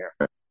on here?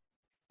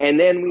 And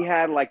then we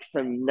had like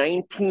some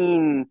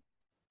 1960s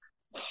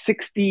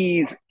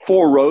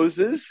Four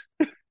Roses.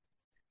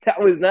 That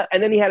was not,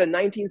 and then he had a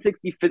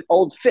 1960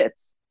 old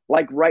Fitz,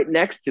 like right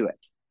next to it.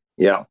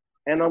 Yeah.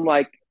 And I'm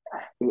like,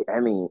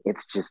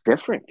 it's just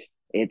different.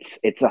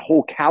 it's a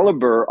whole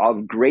caliber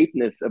of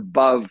greatness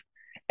above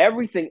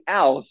everything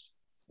else,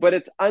 but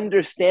it's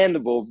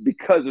understandable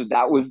because of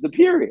that was the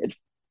period.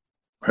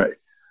 Right.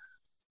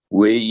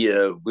 We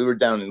were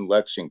down in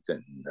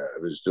Lexington. I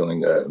was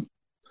doing the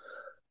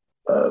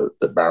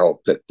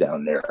barrel pick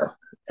down there,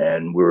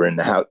 and we were in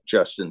the house,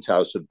 Justin's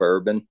House of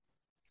Bourbon,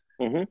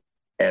 Mm-hmm.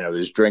 and I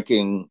was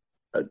drinking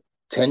a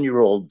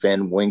 10-year-old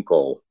Van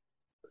Winkle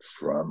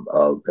from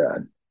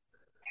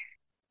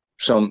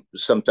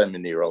sometime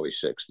in the early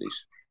 '60s,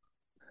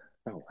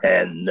 Oh, wow.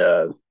 and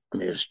I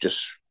mean it's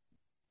just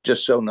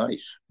so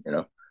nice, you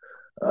know.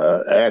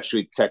 I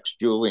actually text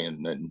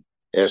Julian and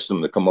asked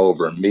him to come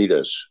over and meet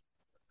us.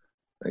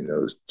 He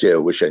goes, "Gee, I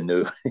wish I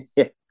knew,"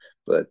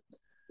 but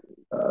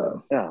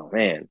Oh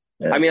man.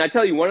 yeah. I mean, I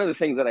tell you, one of the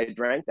things that I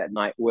drank that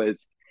night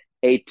was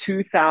a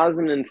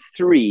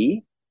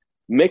 2003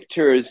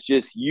 Michter's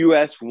just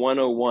US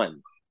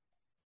 101.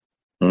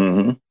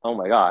 Mm-hmm. Oh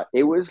my God.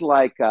 It was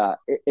like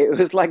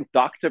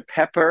Dr.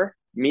 Pepper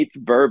meets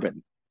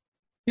bourbon.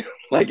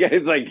 Like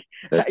it's like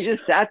I That's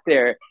just sat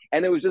there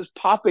and it was just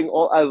popping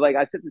all I was like,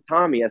 I said to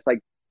Tommy, I was like,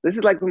 this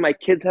is like when my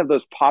kids have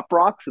those pop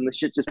rocks and the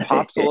shit just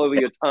pops all over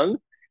your tongue.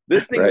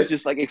 This thing was right.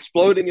 just like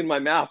exploding in my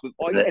mouth with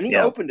all, and he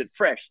Yeah, opened it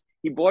fresh.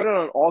 He bought it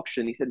on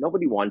auction. He said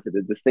nobody wanted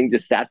it. This thing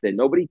just sat there.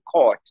 Nobody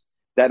caught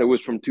that it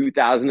was from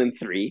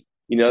 2003.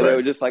 You know, they right.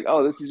 were just like,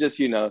 oh, this is just,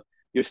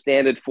 your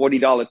standard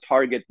 $40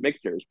 Target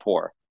Michter's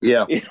pour.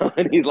 Yeah,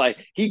 And he's like,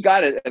 he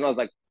got it. And I was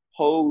like,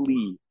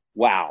 holy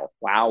wow,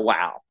 wow,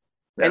 wow.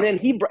 And yeah. then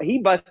he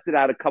busted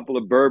out a couple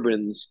of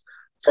bourbons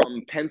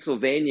from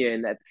Pennsylvania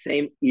in that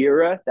same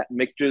era that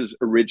Michter's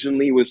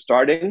originally was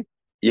starting.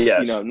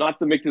 Yes. Not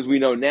the Michter's we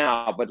know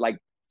now, but like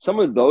some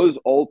of those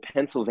old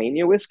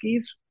Pennsylvania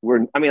whiskeys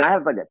were. I mean, I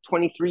have like a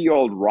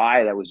 23-year-old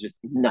rye that was just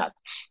nuts.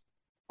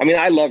 I mean,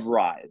 I love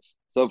ryes,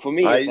 so for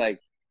me, it's I like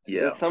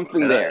Yeah, it's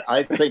something and there.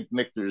 I think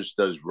Michter's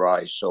does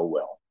rye so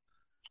well.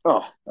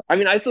 Oh, I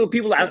mean, I still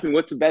people Yeah, ask me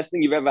what's the best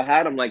thing you've ever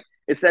had. I'm like,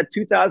 it's that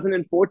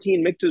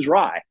 2014 Michter's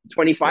rye, yeah.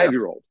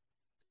 25-year-old.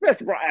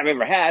 Best rye I've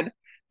ever had.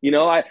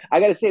 I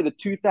got to say the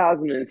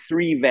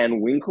 2003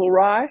 Van Winkle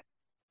rye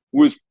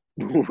was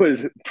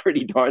was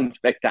pretty darn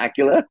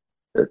spectacular.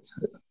 That's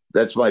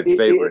that's my It, it,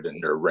 favorite in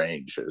their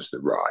range is the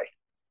rye.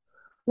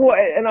 well,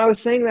 and I was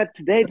saying that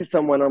today to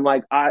someone. I'm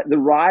like, the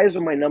ryes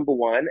are my number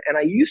one. And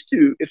I used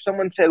to, if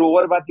someone said, well,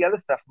 what about the other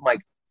stuff? I'm like,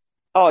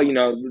 oh,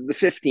 the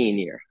 15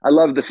 year. I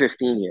love the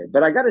 15 year.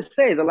 But I got to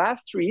say, the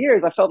last 3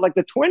 years, I felt like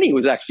the 20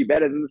 was actually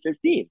better than the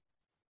 15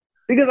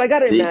 because I got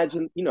to The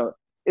imagine,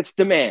 it's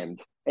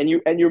demand, and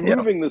you're Yeah,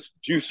 moving this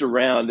juice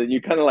around, and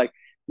you kind of like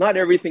not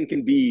everything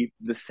can be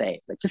the same.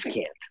 It just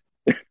can't.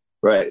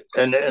 right.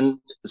 And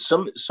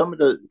some of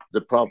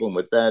the problem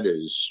with that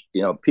is,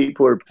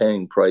 people are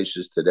paying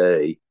prices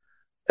today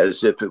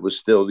as if it was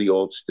still the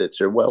old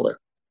Stitzer Weller.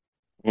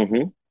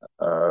 Mm-hmm.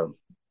 Uh,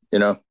 you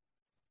know,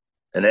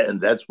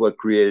 and that's what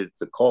created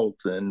the cult,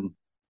 and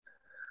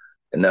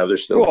now they're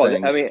still Well,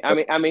 paying.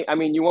 I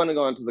mean, you want to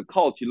go into the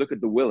cult? You look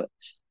at the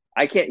Willets.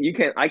 I can't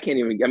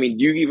even. I mean,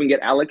 do you even get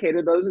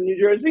allocated those in New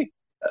Jersey?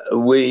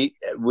 We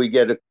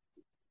get a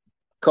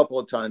couple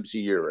of times a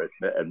year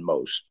at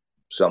most.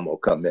 Some will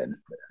come in,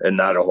 and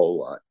not a whole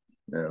lot.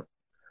 You know.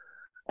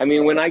 I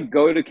mean, when I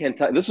go to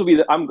Kentucky, this will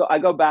be. I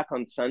go back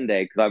on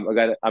Sunday because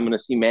I'm going to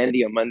see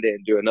Mandy on Monday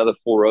and do another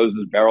Four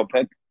Roses barrel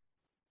pick,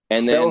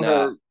 and Tell then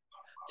her,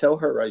 tell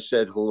her I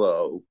said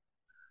hello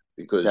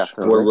because Four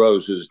definitely.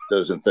 Roses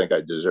doesn't think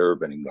I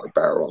deserve any more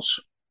barrels.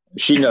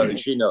 She knows.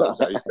 She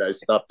knows. I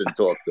stopped and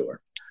talked to her,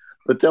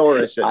 but tell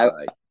her I said I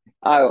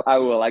hi. I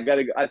will. I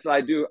gotta. So I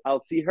do.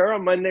 I'll see her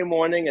on Monday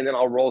morning, and then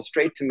I'll roll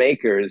straight to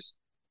Makers.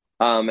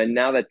 And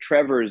now that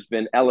Trevor's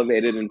been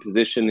elevated in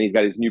position, he's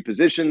got his new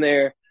position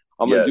there.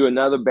 I'm gonna do Yes.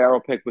 another barrel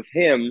pick with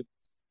him,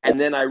 and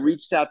then I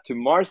reached out to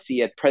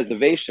Marcy at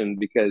Preservation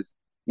because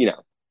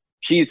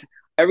she's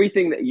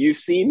everything that you've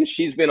seen.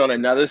 She's been on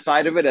another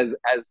side of it as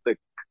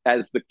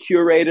the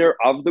curator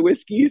of the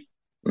whiskeys.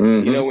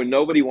 Mm-hmm. When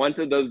nobody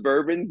wanted those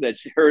bourbons, that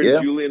her and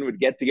Yeah. Julian would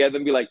get together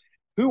and be like,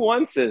 who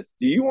wants this?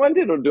 Do you want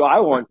it or do I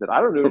want it?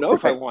 I don't even know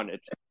if I Right. want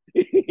it.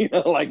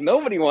 Like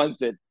nobody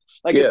wants it.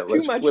 Like Yeah. it's too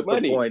Let's much flip a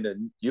money. coin,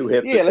 and you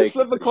have to Yeah, let's take it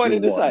flip a because coin you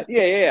and won. decide.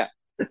 Yeah, yeah,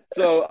 yeah.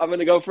 So I'm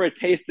gonna go for a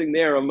tasting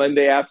there on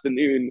Monday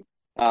afternoon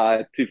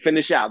to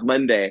finish out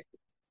Monday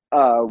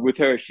with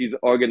her. She's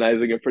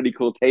organizing a pretty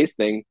cool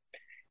tasting.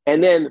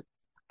 And then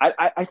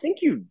I think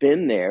you've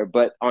been there,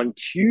 but on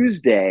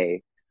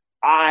Tuesday,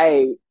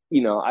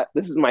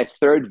 this is my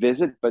third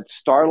visit, but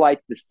Starlight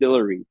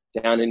Distillery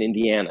down in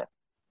Indiana.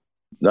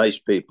 Nice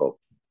people.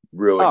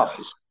 Really Oh,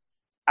 nice.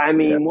 I Yeah.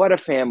 mean, what a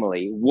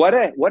family! What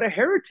a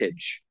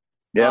heritage!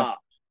 Yeah. Uh,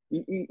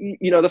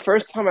 the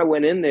first time I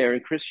went in there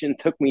and Christian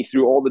took me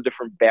through all the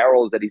different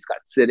barrels that he's got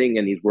sitting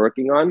and he's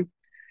working on,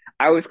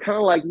 I was kind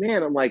of like,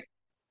 man, I'm like,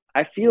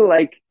 I feel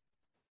like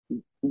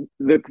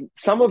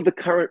some of the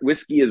current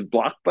whiskey is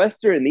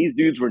blockbuster, and these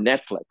dudes were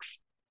Netflix.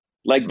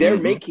 Like they're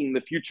Mm-hmm. making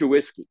the future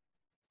whiskey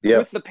Yeah.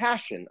 with the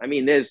passion. I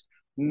mean, there's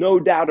no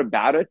doubt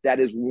about it. That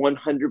is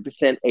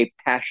 100% a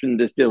passion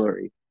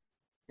distillery.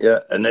 Yeah,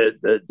 and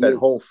that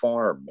whole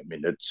farm. I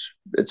mean,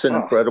 it's an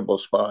Oh, incredible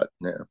spot.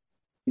 Yeah,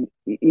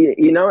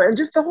 and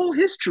just the whole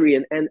history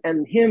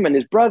and him and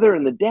his brother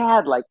and the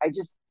dad. Like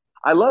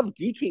I love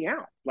geeking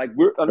out. Like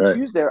we're on right.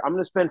 Tuesday, I'm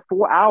going to spend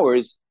 4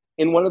 hours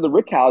in one of the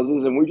rick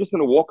houses, and we're just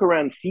going to walk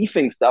around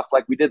thieving stuff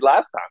like we did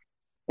last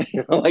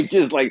time. Like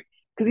just like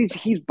because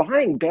he's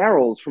buying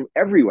barrels from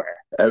everywhere,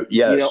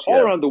 Yes, all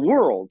yeah, around the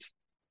world.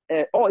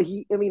 I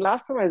mean,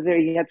 last time I was there,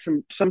 he had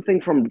something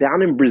from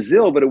down in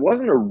Brazil, but it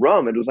wasn't a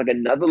rum. It was like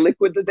another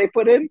liquid that they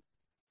put in,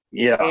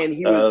 yeah. and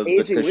he was The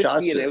aging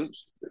whiskey, and it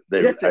was cachaças.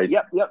 They, that's it. I,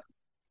 Yep, yep,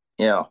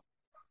 yeah,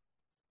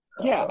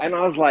 yeah. uh, And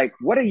I was like,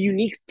 what a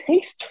unique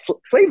taste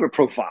flavor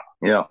profile.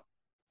 yeah.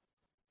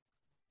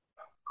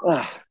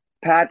 Ah,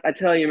 Pat, I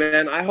tell you,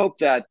 man, I hope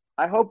that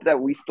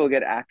we still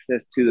get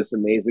access to this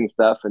amazing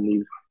stuff, and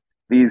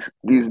these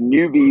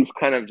newbies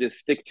kind of just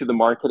stick to the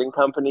marketing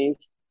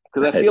companies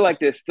because I feel like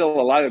there's still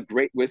a lot of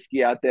great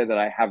whiskey out there that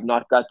I have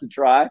not got to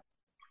try.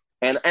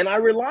 And I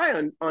rely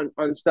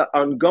on stuff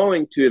on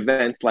going to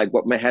events like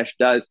what Mahesh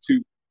does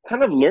to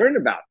kind of learn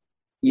about,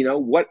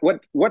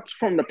 what's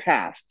from the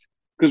past.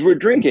 Because we're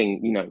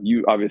drinking,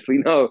 you obviously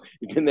know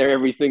you've been there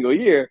every single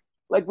year.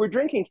 Like we're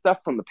drinking stuff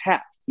from the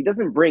past. He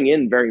doesn't bring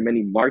in very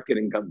many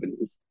marketing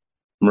companies.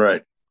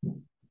 Right.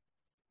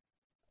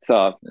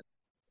 So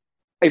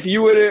if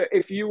you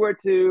were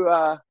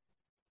to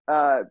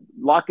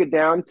lock it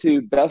down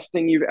to best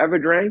thing you've ever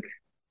drank,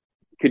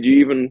 could you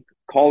even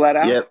call that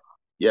out? Yep,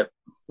 yep.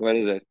 What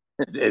is it?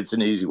 It's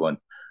an easy one.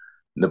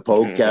 The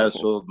Pogue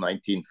Castle,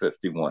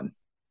 1951.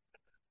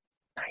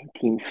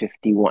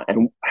 1951.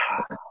 And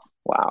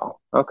wow.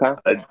 Okay.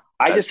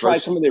 I At just tried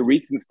first, some of their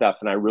recent stuff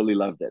and I really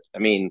loved it. I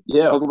mean,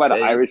 yeah, talk about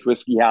an Irish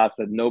whiskey house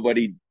that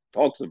nobody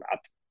talks about.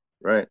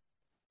 right.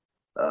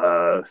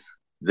 Uh,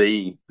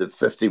 the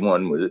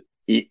 51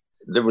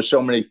 there were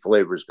so many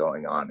flavors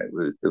going on.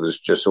 It was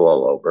just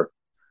all over.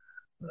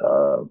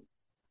 Uh,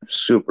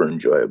 Super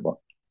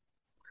enjoyable.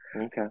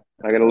 Okay.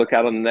 I got to look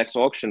out on the next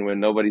auction when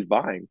nobody's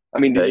buying. I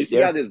mean, did you see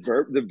Yeah, how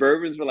the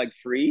bourbons were like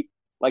free?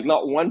 Like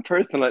not one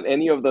person on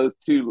any of those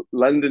two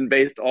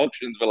London-based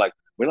auctions were like,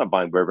 we're not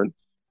buying bourbon.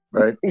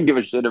 right. Give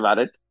a shit about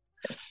it.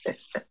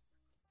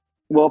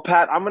 Well,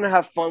 Pat, I'm gonna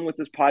have fun with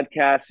this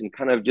podcast and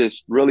kind of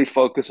just really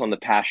focus on the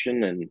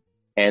passion and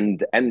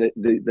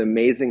the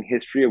amazing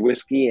history of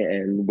whiskey.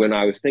 And when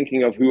I was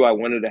thinking of who I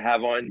wanted to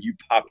have on, you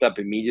popped up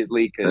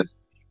immediately because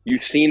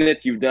you've seen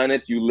it, you've done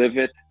it, you live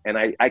it, and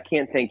I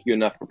can't thank you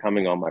enough for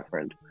coming on, my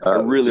friend. I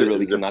really, It really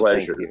was a cannot thank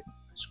pleasure. you.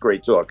 It's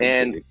great talking to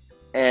And you.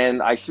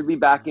 and I should be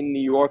back in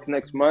New York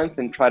next month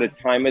and try to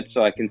time it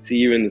so I can see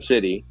you in the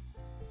city.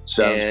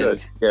 Sounds And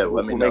good. Yeah,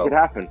 let me we'll know. make it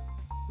happen.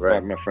 Right. All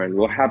right, my friend.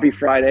 Well, happy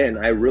Friday, and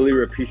I really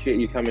appreciate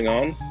you coming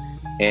on,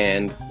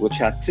 and we'll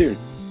chat soon.